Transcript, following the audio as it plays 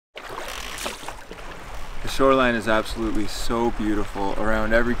shoreline is absolutely so beautiful.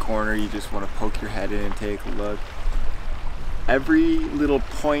 Around every corner you just want to poke your head in and take a look. Every little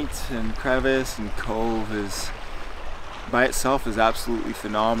point and crevice and cove is by itself is absolutely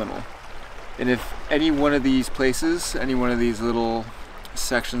phenomenal. And if any one of these places, any one of these little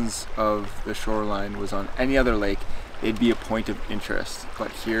sections of the shoreline was on any other lake, it'd be a point of interest.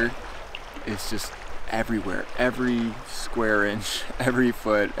 But here it's just everywhere. Every square inch, every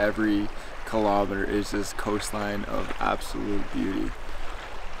foot, every kilometer is this coastline of absolute beauty.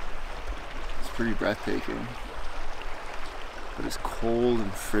 It's pretty breathtaking. But it's cold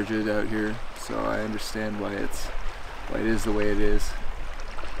and frigid out here, so I understand why it is the way it is.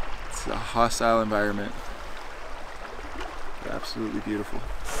 It's a hostile environment, but absolutely beautiful.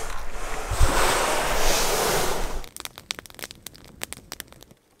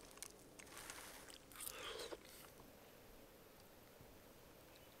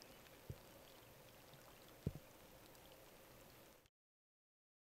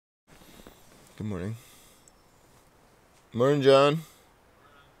 Good morning. Morning, John.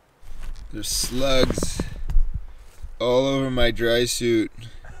 There's slugs all over my dry suit.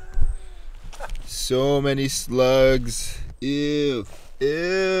 So many slugs. Ew.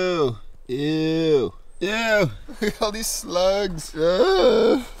 Ew. Ew. Ew. Look at all these slugs.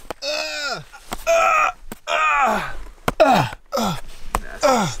 Nasty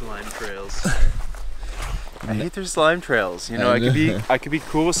slime trails. I hate their slime trails. You know, I could be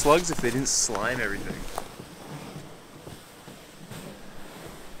cool with slugs if they didn't slime everything.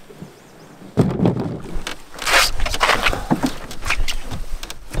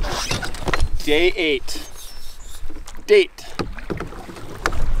 Day 8. Date.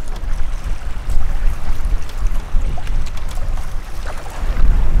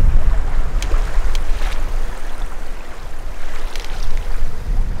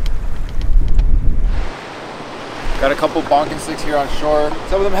 Got a couple bonking sticks here on shore.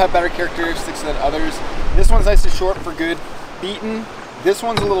 Some of them have better characteristics than others. This one's nice and short for good beaten. This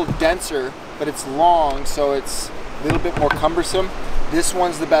one's a little denser, but it's long, so it's a little bit more cumbersome. This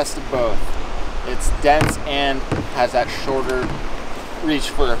one's the best of both. It's dense and has that shorter reach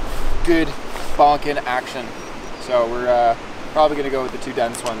for good bonking action. So we're probably gonna go with the two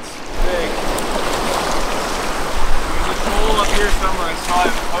dense ones. Big. There's a hole up here somewhere. I saw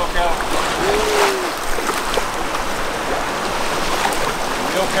it poke out.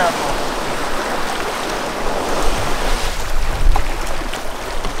 Real careful.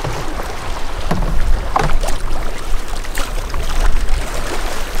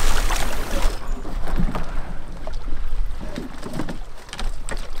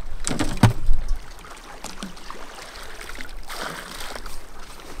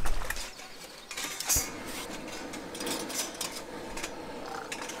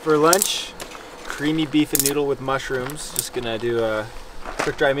 For lunch, creamy beef and noodle with mushrooms. Just gonna do a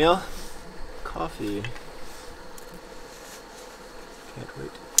quick dry meal. Coffee. Can't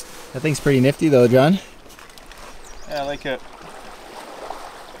wait. That thing's pretty nifty though, John. Yeah, I like it.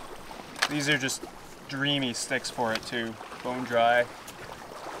 These are just dreamy sticks for it too. Bone dry.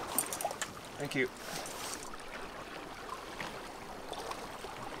 Thank you.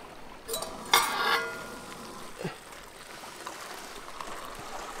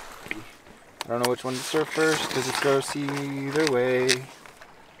 I don't know which one to serve first because it's gross either way.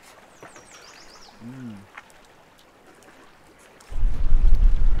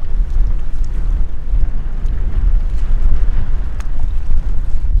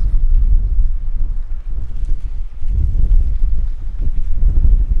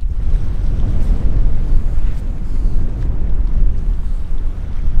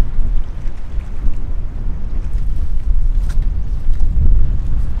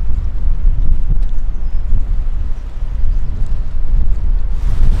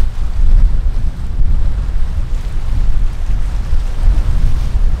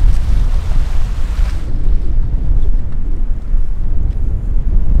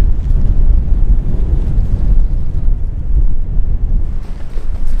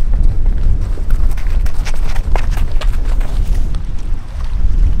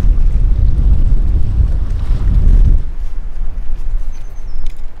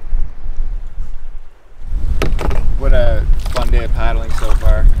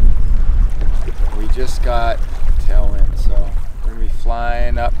 Tailwind, so we're going to be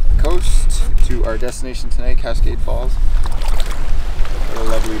flying up the coast to our destination tonight, Cascade Falls. What a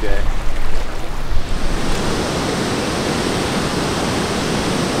lovely day.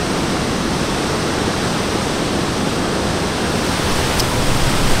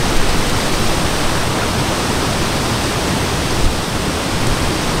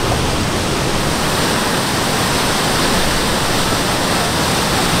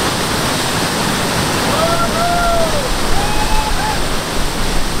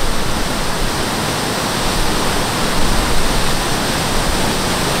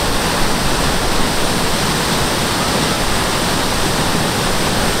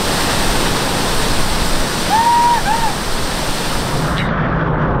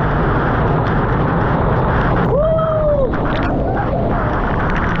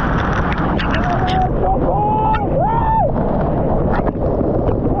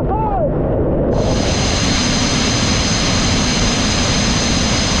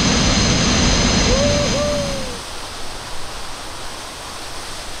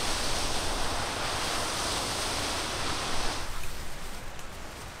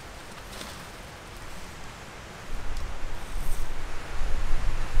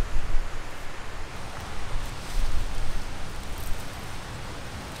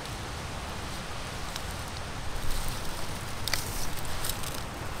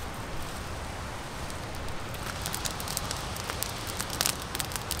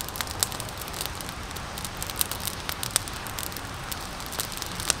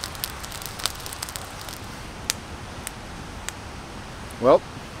 Well,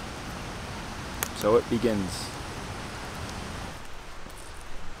 so it begins.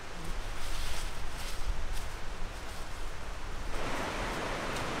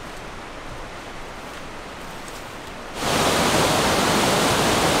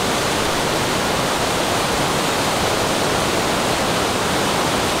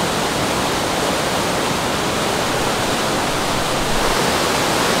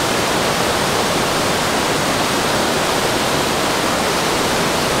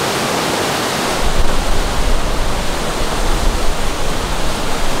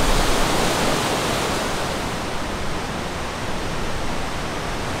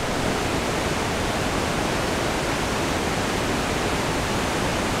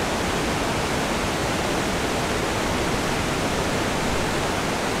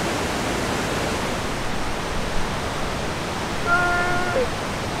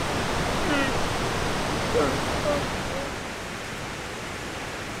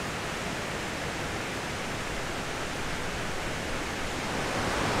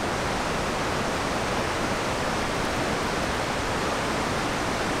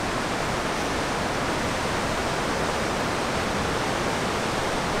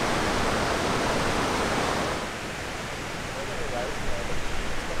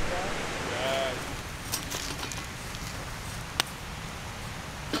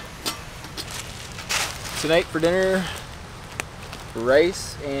 Tonight for dinner,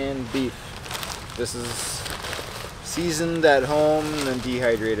 rice and beef. This is seasoned at home and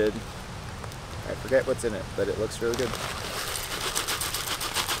dehydrated. I forget what's in it, but it looks really good.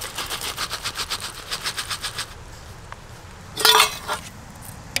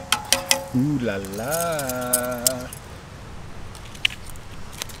 Ooh la la.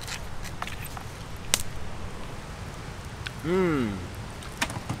 Mmm.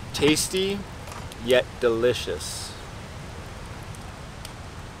 Tasty, yet delicious.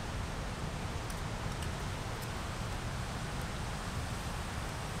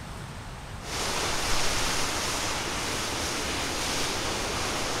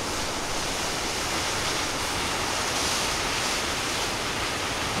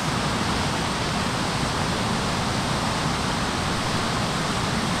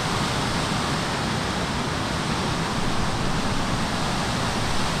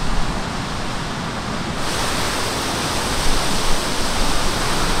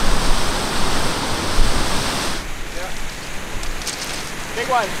 Big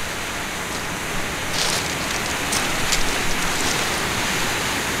one.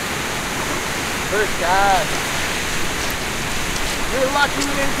 First cast. You're lucky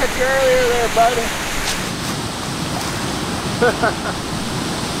we didn't catch you earlier there, bud.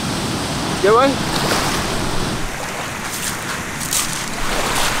 Good one?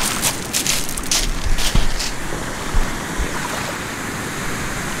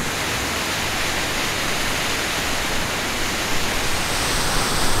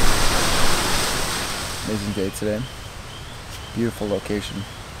 Amazing day today. Beautiful location.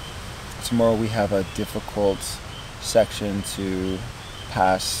 Tomorrow we have a difficult section to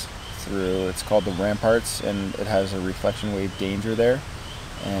pass through. It's called the Ramparts, and it has a reflection wave danger there.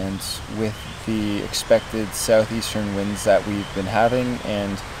 And with the expected southeastern winds that we've been having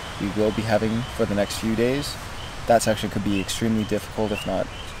and we will be having for the next few days, that section could be extremely difficult, if not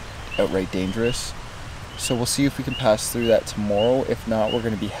outright dangerous. So we'll see if we can pass through that tomorrow. If not, we're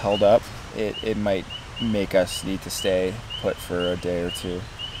going to be held up. It might make us need to stay put for a day or two.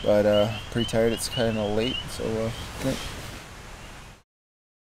 But pretty tired, it's kind of late, so good night.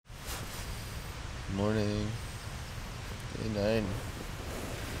 Morning, day 9.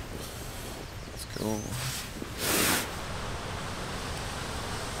 Let's go.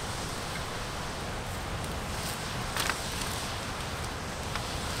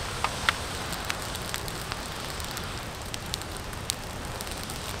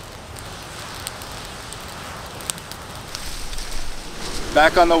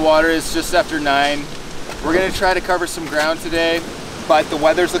 Back on the water, it's just after 9. We're gonna try to cover some ground today, but the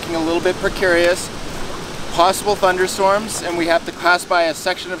weather's looking a little bit precarious. Possible thunderstorms, and we have to pass by a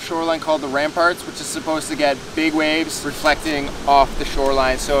section of shoreline called the Ramparts, which is supposed to get big waves reflecting off the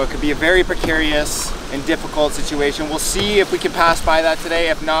shoreline. So it could be a very precarious and difficult situation. We'll see if we can pass by that today.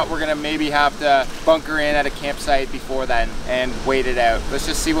 If not, we're gonna maybe have to bunker in at a campsite before then and wait it out. Let's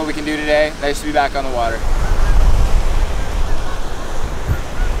just see what we can do today. Nice to be back on the water.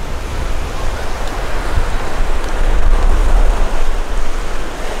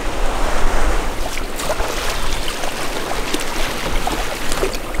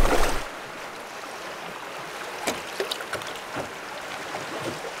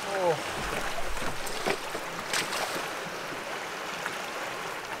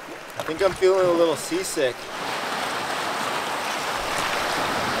 think I'm feeling a little seasick.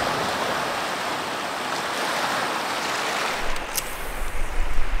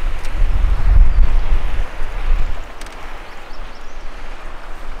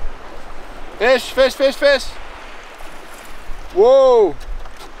 Fish, fish, fish, fish! Whoa!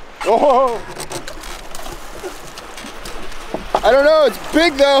 Oh! I don't know, it's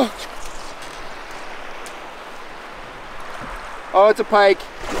big though! Oh, it's a pike.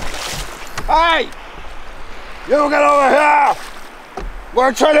 Hey! You get over here!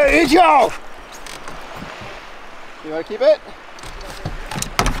 We're trying to eat you! You wanna keep it?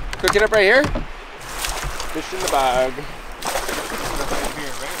 Cook it up right here? Fish in the bag.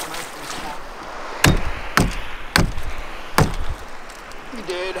 You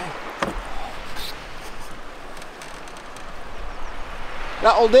did.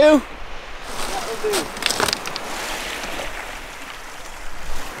 That'll do. That'll do.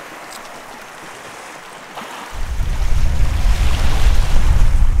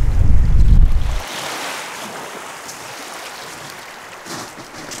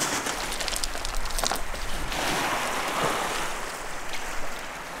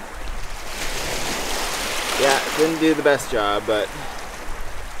 Yeah, didn't do the best job, but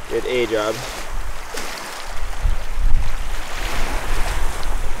did a job.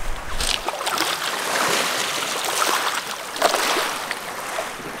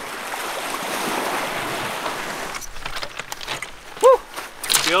 Woo!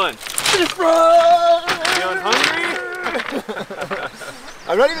 Feeling? Feeling hungry?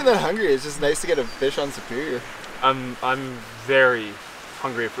 I'm not even that hungry. It's just nice to get a fish on Superior. I'm very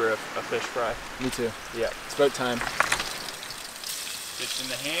hungry for a fish fry. Me too. Yeah. It's about time. Fish in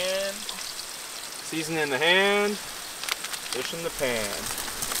the hand, season in the hand, fish in the pan.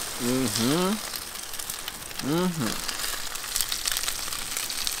 Mm-hmm. Mm-hmm.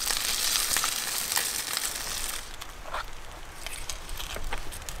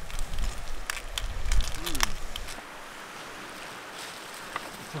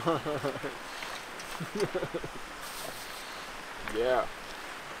 Yeah.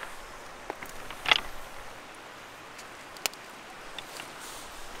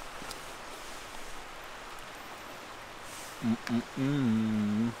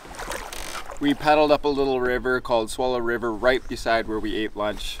 We paddled up a little river called Swallow River right beside where we ate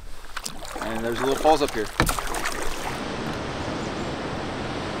lunch, and there's a little falls up here.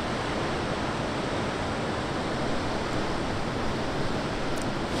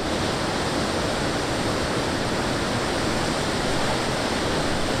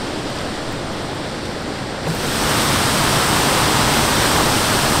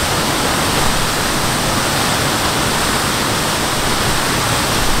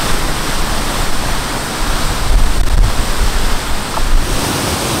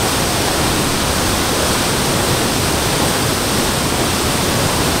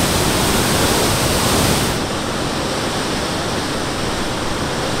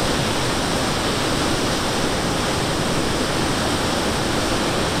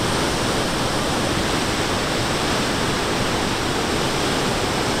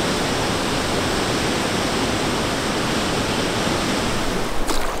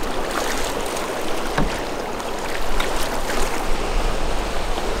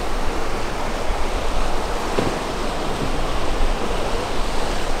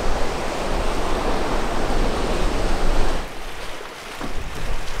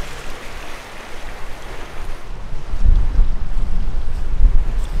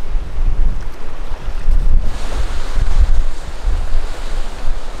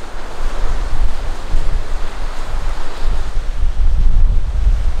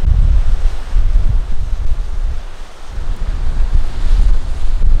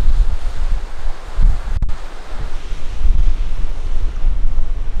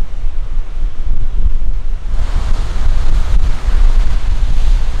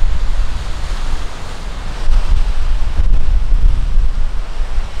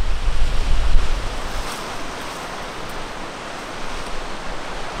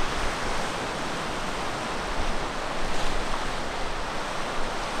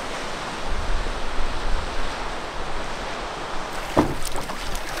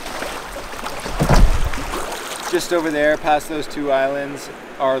 Just over there, past those two islands,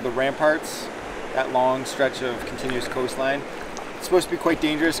 are the ramparts, that long stretch of continuous coastline. It's supposed to be quite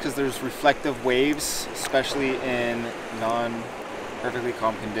dangerous because there's reflective waves, especially in non-perfectly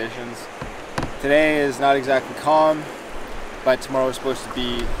calm conditions. Today is not exactly calm, but tomorrow is supposed to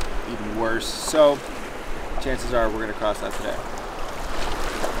be even worse. So chances are we're going to cross that today.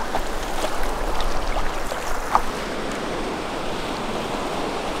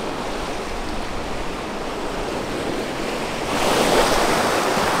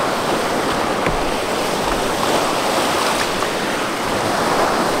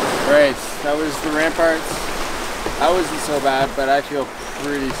 Alright, that was the ramparts. That wasn't so bad, but I feel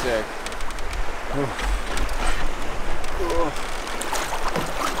pretty sick.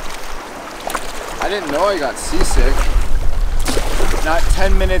 I didn't know I got seasick. Not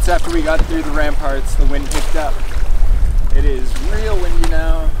 10 minutes after we got through the ramparts, the wind picked up. It is real windy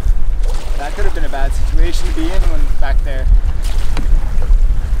now. That could have been a bad situation to be in when back there.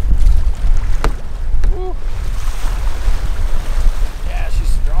 Woo. Yeah, she's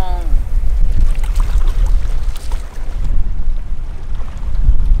strong.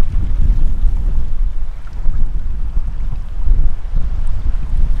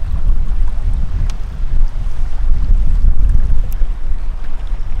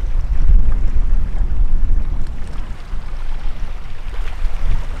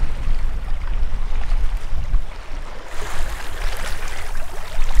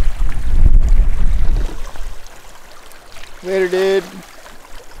 Later, dude.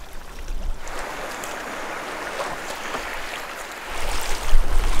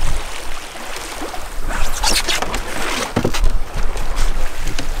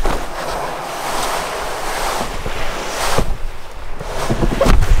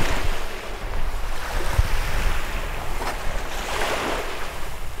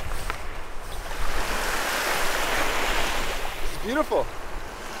 It's beautiful.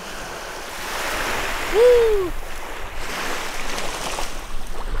 Woo!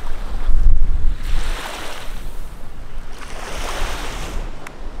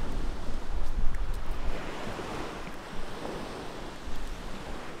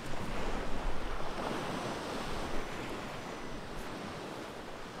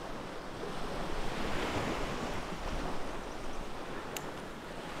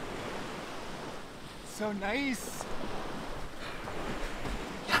 So nice.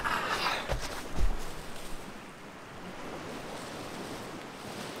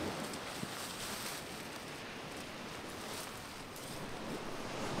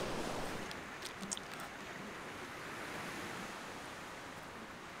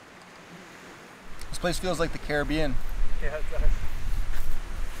 This place feels like the Caribbean. Yeah, it does.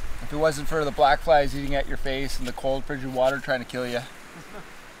 If it wasn't for the black flies eating at your face and the cold frigid water trying to kill you.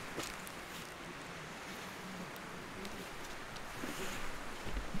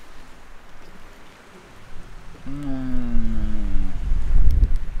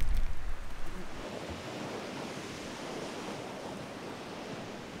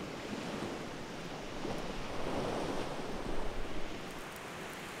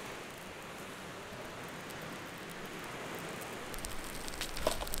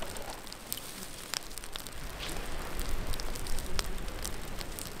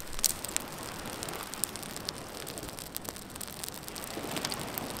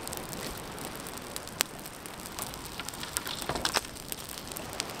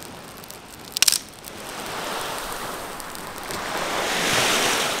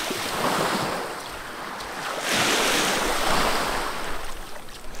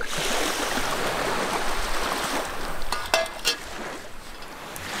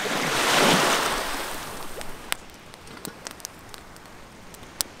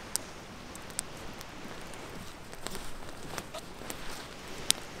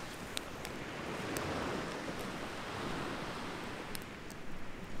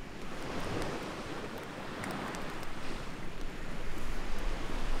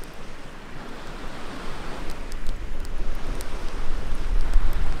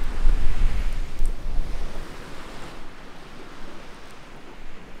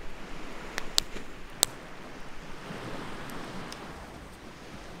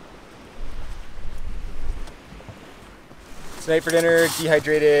 Tonight for dinner,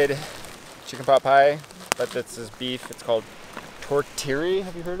 dehydrated chicken pot pie, but this is beef. It's called tortiri.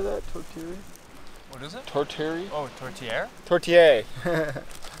 Have you heard of that? Tortiri? What is it? Tortiri? Oh, tortilla? Tortilla.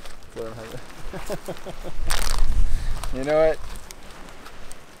 You know what?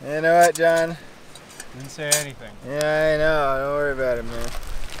 You know what, John? Didn't say anything. Yeah, I know. Don't worry about it, man.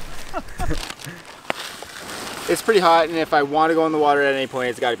 It's pretty hot, and if I want to go in the water at any point,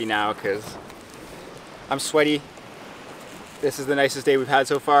 it's got to be now, because I'm sweaty. This is the nicest day we've had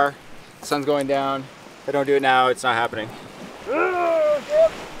so far. The sun's going down. If I don't do it now, it's not happening.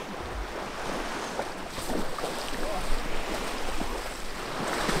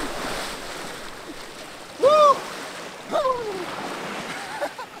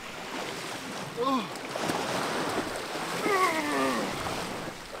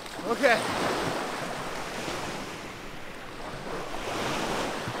 Okay.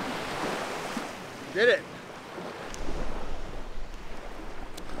 Did it.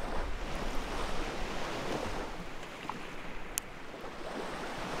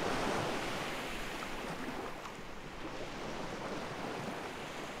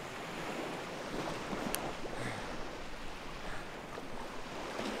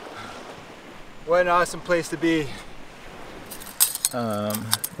 What an awesome place to be.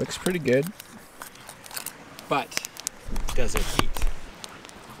 Looks pretty good. But does it heat?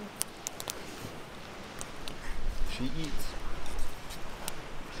 She eats.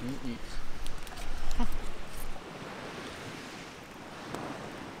 She eats.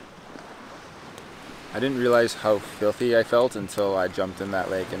 I didn't realize how filthy I felt until I jumped in that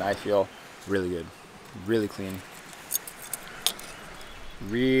lake, and I feel really good. Really clean.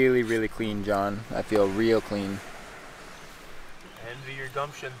 Really, really clean, John. I feel real clean. Envy your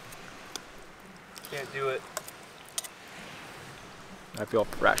gumption. Can't do it. I feel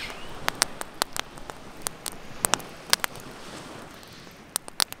fresh.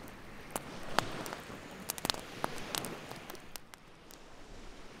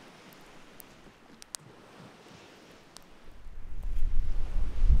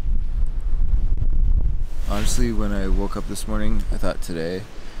 Honestly, when I woke up this morning, I thought today,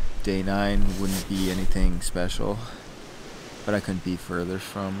 day 9, wouldn't be anything special. But I couldn't be further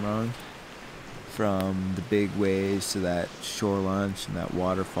from wrong. From the big waves to that shore lunch and that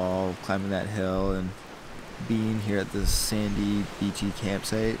waterfall, climbing that hill, and being here at this sandy, beachy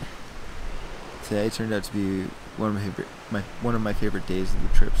campsite. Today turned out to be one of my favorite days of the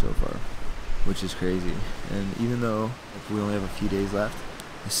trip so far, which is crazy. And even though we only have a few days left,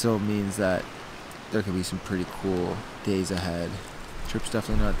 it still means that there could be some pretty cool days ahead. Trip's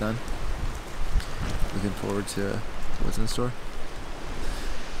definitely not done. Looking forward to what's in store.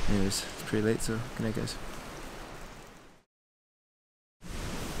 Anyways, it's pretty late, so good night, guys.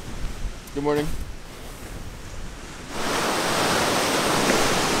 Good morning.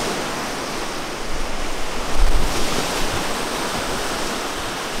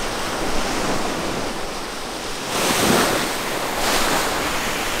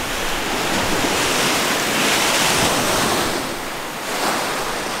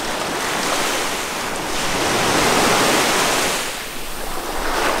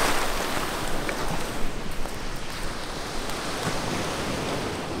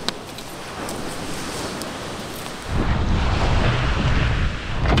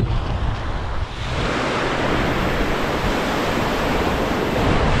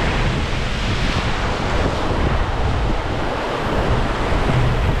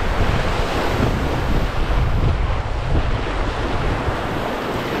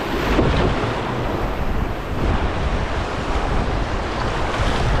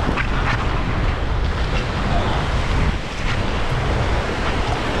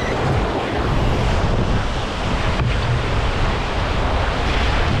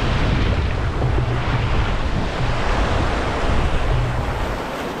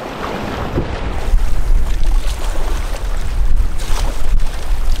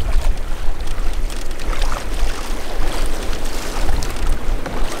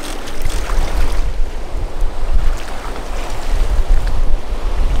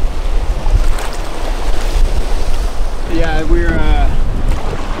 Yeah, we're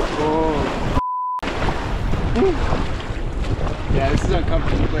yeah, this is an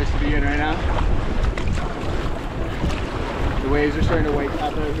uncomfortable place to be in right now. The waves are starting to wake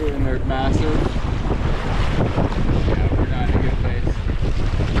up out here and they're massive. Yeah, we're not in a good place.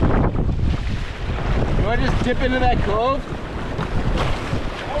 You want to just dip into that cove?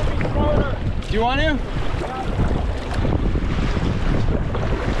 Do you want to?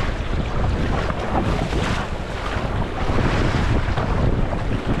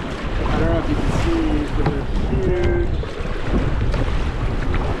 I don't know if you can see these, but they're huge.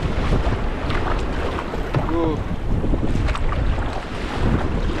 Ooh.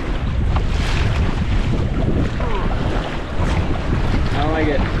 I don't like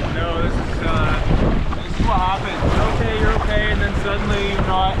it. No, this is what happens. You're okay, and then suddenly you're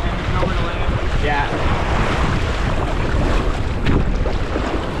not, and there's nowhere to land. Yeah.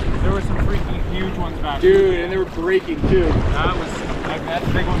 There were some freaking huge ones back Dude, there. and they were breaking too. That's a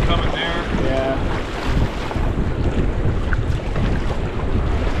big one coming there. Yeah.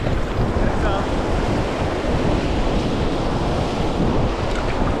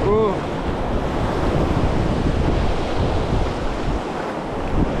 Ooh.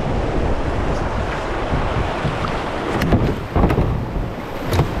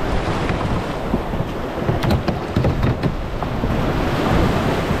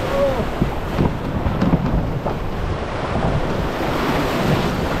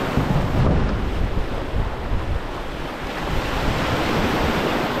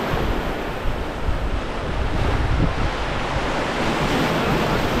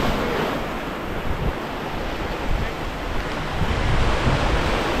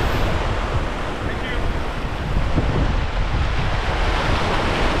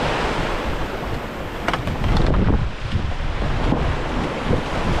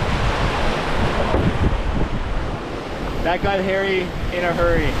 That got hairy in a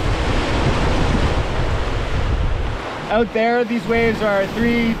hurry. Out there, these waves are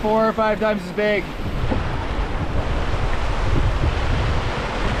 3, 4, 5 times as big.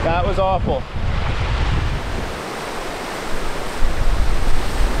 That was awful.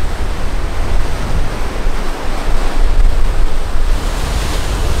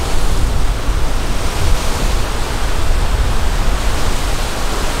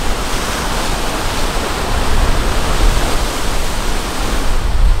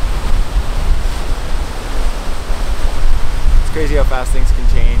 Crazy how fast things can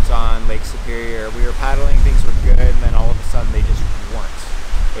change on Lake Superior. We were paddling, things were good, and then all of a sudden they just weren't.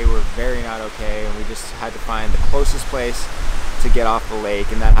 They were very not okay, and we just had to find the closest place to get off the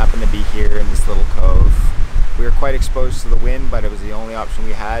lake, and that happened to be here in this little cove. We were quite exposed to the wind, but it was the only option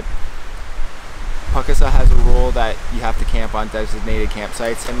we had. Pukaskwa has a rule that you have to camp on designated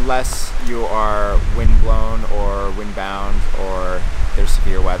campsites unless you are windblown or windbound or there's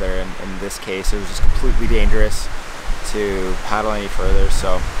severe weather, and in this case it was just completely dangerous to paddle any further,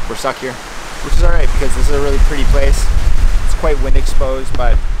 so we're stuck here, which is alright because this is a really pretty place. It's quite wind exposed,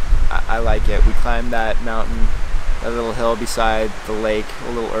 but I like it. We climbed that mountain, that little hill beside the lake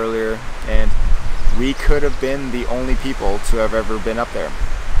a little earlier, and we could have been the only people to have ever been up there.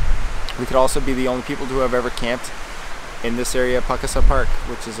 We could also be the only people to have ever camped in this area of Pukaskwa Park,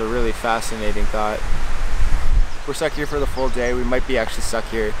 which is a really fascinating thought. We're stuck here for the full day. We might be actually stuck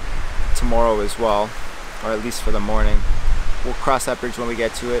here tomorrow as well, or at least for the morning. We'll cross that bridge when we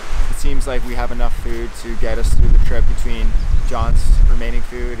get to it. It seems like we have enough food to get us through the trip between John's remaining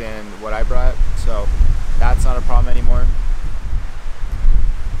food and what I brought, so that's not a problem anymore.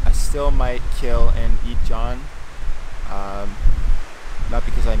 I still might kill and eat John, not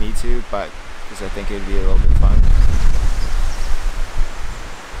because I need to, but because I think it would be a little bit fun.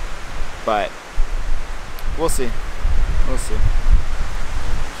 But we'll see. We'll see.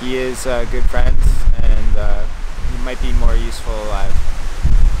 He is good friends, and he might be more useful alive.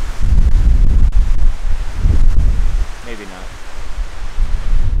 Maybe not.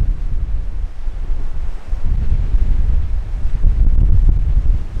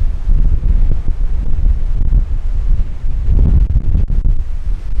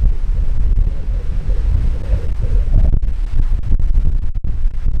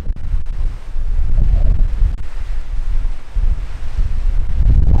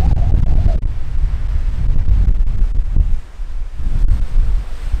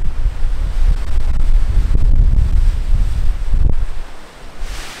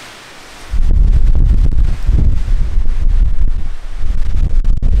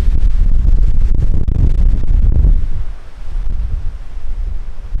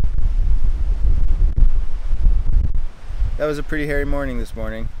 That was a pretty hairy morning this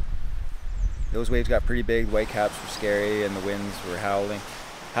morning. Those waves got pretty big, the whitecaps were scary, and the winds were howling.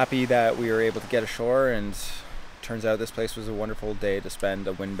 Happy that we were able to get ashore, and turns out this place was a wonderful day to spend,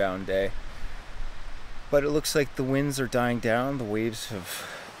 a windbound day. But it looks like the winds are dying down, the waves have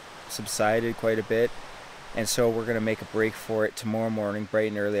subsided quite a bit, and so we're going to make a break for it tomorrow morning, bright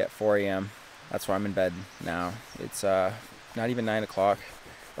and early at 4 a.m. That's why I'm in bed now. It's not even 9 o'clock,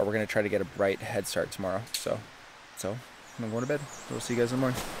 or we're going to try to get a bright head start tomorrow. So I'm going to bed. We'll see you guys in the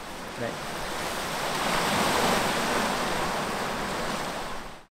morning. Good night.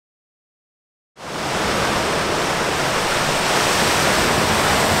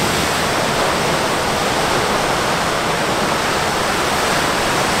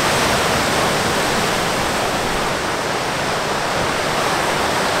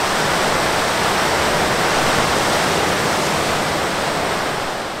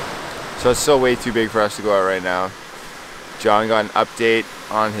 So it's still way too big for us to go out right now. John got an update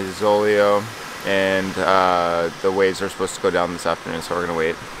on his Zolio, and the waves are supposed to go down this afternoon, so we're gonna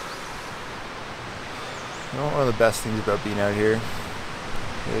wait. You know, one of the best things about being out here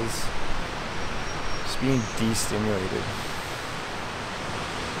is just being de-stimulated.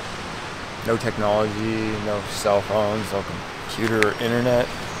 No technology, no cell phones, no computer or internet.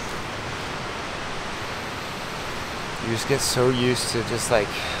 You just get so used to just like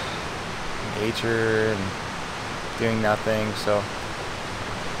nature and doing nothing, so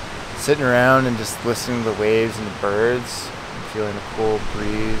sitting around and just listening to the waves and the birds and feeling the cool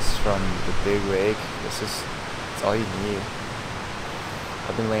breeze from the big lake, it's all you need.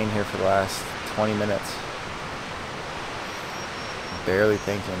 I've been laying here for the last 20 minutes, barely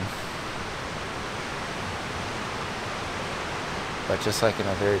thinking, but just like in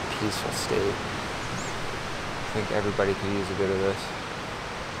a very peaceful state. I think everybody could use a bit of this.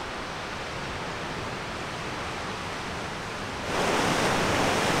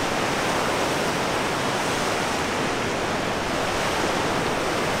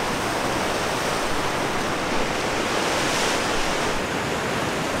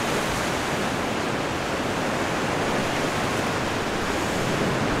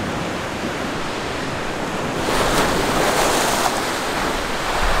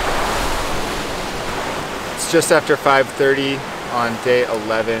 It's just after 5:30 on day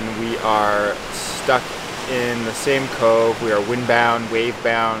 11. We are stuck in the same cove. We are windbound,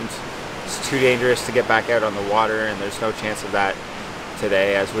 wavebound. It's too dangerous to get back out on the water, and there's no chance of that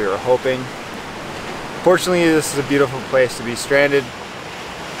today as we were hoping. Fortunately, this is a beautiful place to be stranded.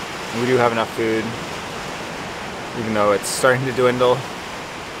 We do have enough food, even though it's starting to dwindle.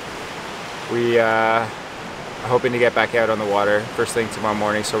 We are hoping to get back out on the water first thing tomorrow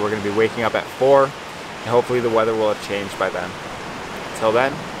morning, so we're going to be waking up at 4, and hopefully the weather will have changed by then. Until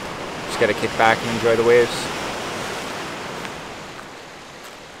then, just got to kick back and enjoy the waves.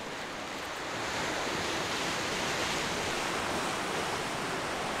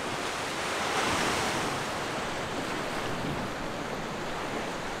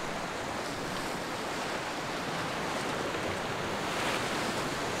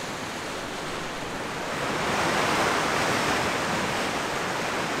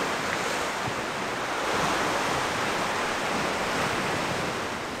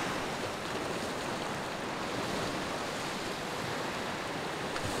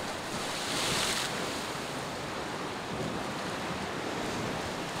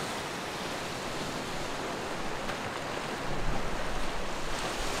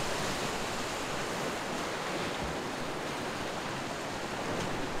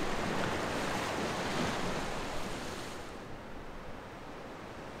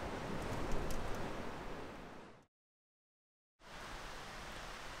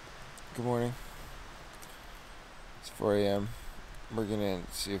 Good morning. It's 4 a.m. We're gonna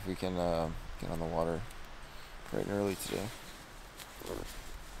see if we can get on the water bright and early today.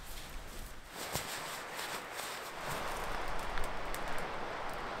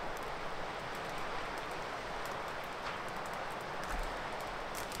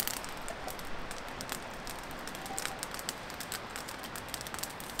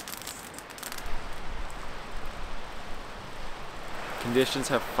 Conditions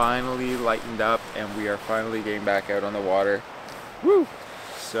have finally lightened up and we are finally getting back out on the water. Woo!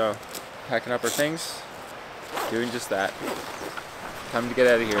 So, packing up our things, doing just that. Time to get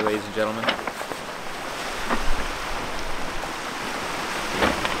out of here, ladies and gentlemen.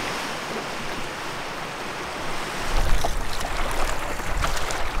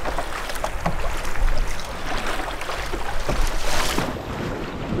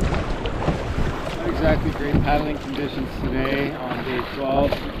 Exactly, great paddling conditions today on day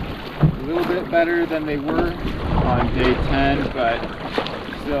 12. A little bit better than they were on day 10, but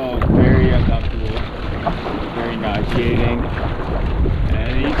still very uncomfortable, very nauseating.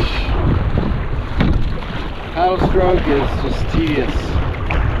 And each paddle stroke is just tedious.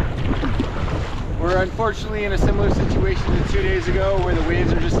 We're unfortunately in a similar situation to 2 days ago where the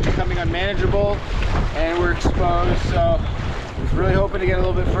waves are just becoming unmanageable and we're exposed, so I was really hoping to get a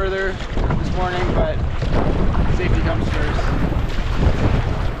little bit further this morning, but safety comes first.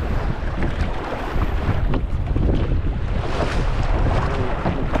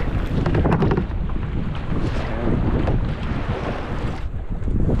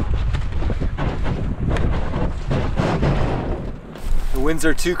 The winds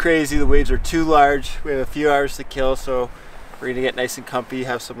are too crazy, the waves are too large. We have a few hours to kill, so we're gonna get nice and comfy,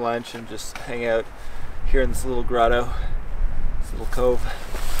 have some lunch, and just hang out here in this little grotto, this little cove.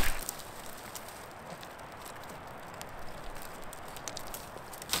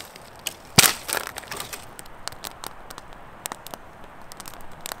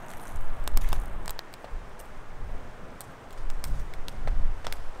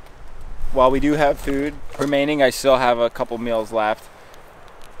 While we do have food remaining, I still have a couple meals left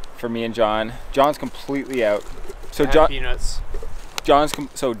for me and John. John's completely out. So Peanuts. John's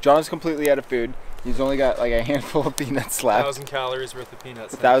completely out of food. He's only got like a handful of peanuts left. 1,000 calories worth of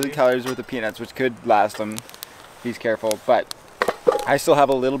peanuts. 1,000 calories worth of peanuts, which could last him if he's careful. But I still have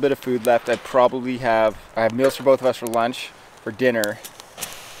a little bit of food left. I have meals for both of us for lunch, for dinner,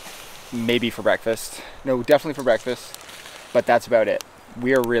 maybe for breakfast. No, definitely for breakfast. But that's about it.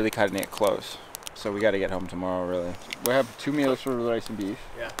 We are really cutting it close, so we got to get home tomorrow. Really, we have 2 meals for rice and beef.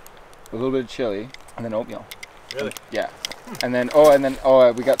 Yeah. A little bit of chili, and then oatmeal. Really? Yeah. And then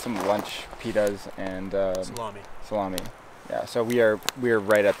we got some lunch pitas and salami. Yeah. So we are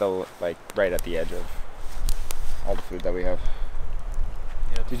right at the edge of all the food that we have.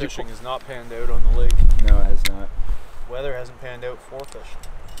 Yeah. The fishing has not panned out on the lake. No, it has not. Weather hasn't panned out for fishing.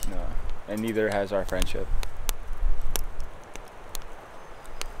 No, and neither has our friendship.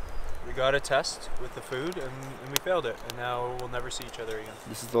 We got a test with the food and we failed it, and now we'll never see each other again.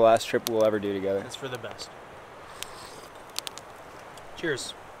 This is the last trip we'll ever do together. It's for the best.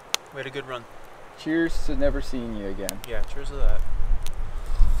 Cheers. We had a good run. Cheers to never seeing you again. Yeah, cheers to that.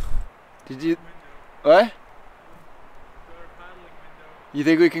 Did you... What? You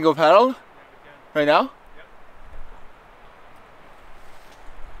think we can go paddle? Right now? Yep.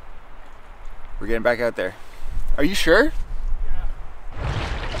 We're getting back out there. Are you sure?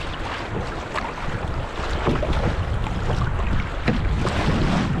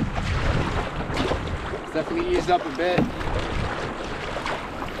 Definitely eased up a bit.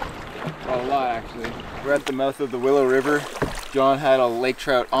 Well, a lot actually. We're at the mouth of the Willow River. John had a lake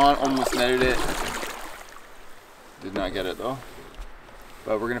trout on, almost netted it. Did not get it though.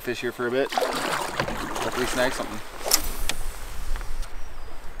 But we're gonna fish here for a bit. Hopefully snag something.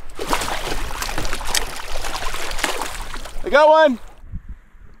 I got one!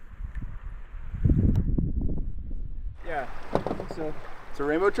 Yeah, I think so. It's a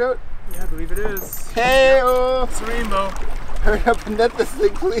rainbow trout? Yeah, I believe it is. Hey! Oh. It's a rainbow. Hurry up and net this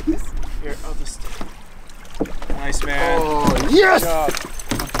thing, please. Here, I'll just... Nice, man. Oh, yes!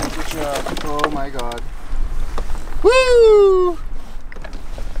 Good job. Oh my god. Woo!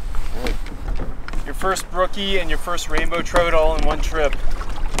 Good. Your first brookie and your first rainbow trout all in one trip.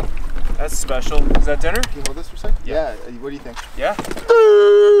 That's special. Is that dinner? Can you hold this for a sec? Yeah. What do you think? Yeah.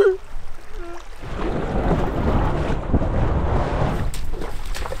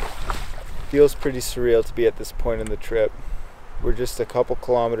 Feels pretty surreal to be at this point in the trip. We're just a couple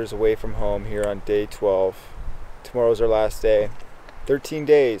kilometers away from home here on day 12. Tomorrow's our last day. 13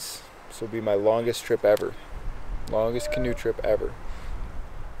 days. This will be my longest trip ever. Longest canoe trip ever.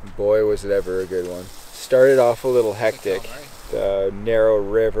 Boy, was it ever a good one. Started off a little hectic. The narrow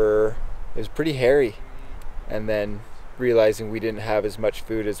river. It was pretty hairy. And then realizing we didn't have as much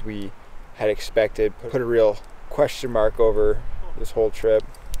food as we had expected put a real question mark over this whole trip.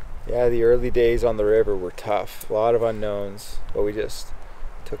 Yeah, the early days on the river were tough. A lot of unknowns, but we just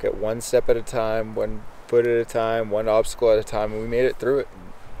took it one step at a time, one foot at a time, one obstacle at a time, and we made it through it.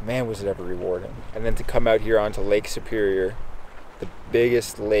 Man, was it ever rewarding. And then to come out here onto Lake Superior, the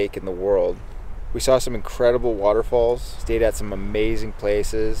biggest lake in the world. We saw some incredible waterfalls, stayed at some amazing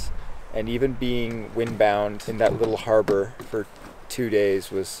places, and even being windbound in that little harbor for 2 days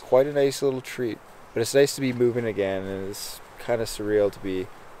was quite a nice little treat. But it's nice to be moving again, and it's kind of surreal to be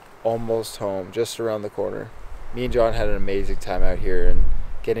almost home, just around the corner. Me and John had an amazing time out here, and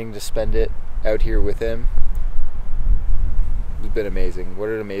getting to spend it out here with him has been amazing. What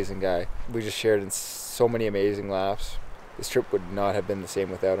an amazing guy. We just shared in so many amazing laughs. This trip would not have been the same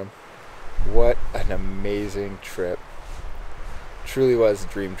without him. What an amazing trip. Truly was a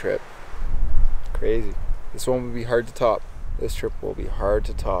dream trip. Crazy. This one will be hard to top. This trip will be hard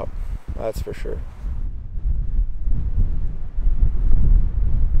to top. That's for sure.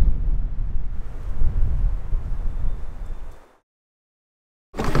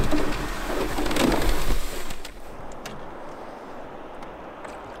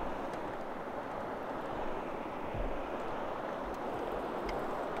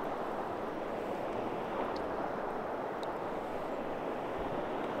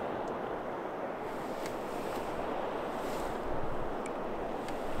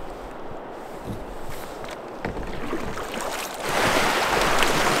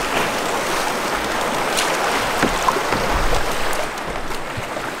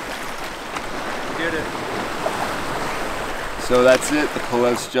 So that's it, the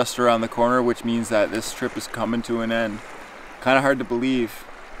pullout's just around the corner, which means that this trip is coming to an end. Kind of hard to believe.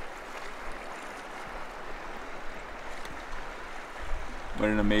 What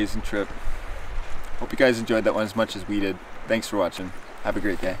an amazing trip. Hope you guys enjoyed that one as much as we did. Thanks for watching. Have a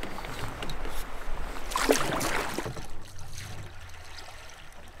great day.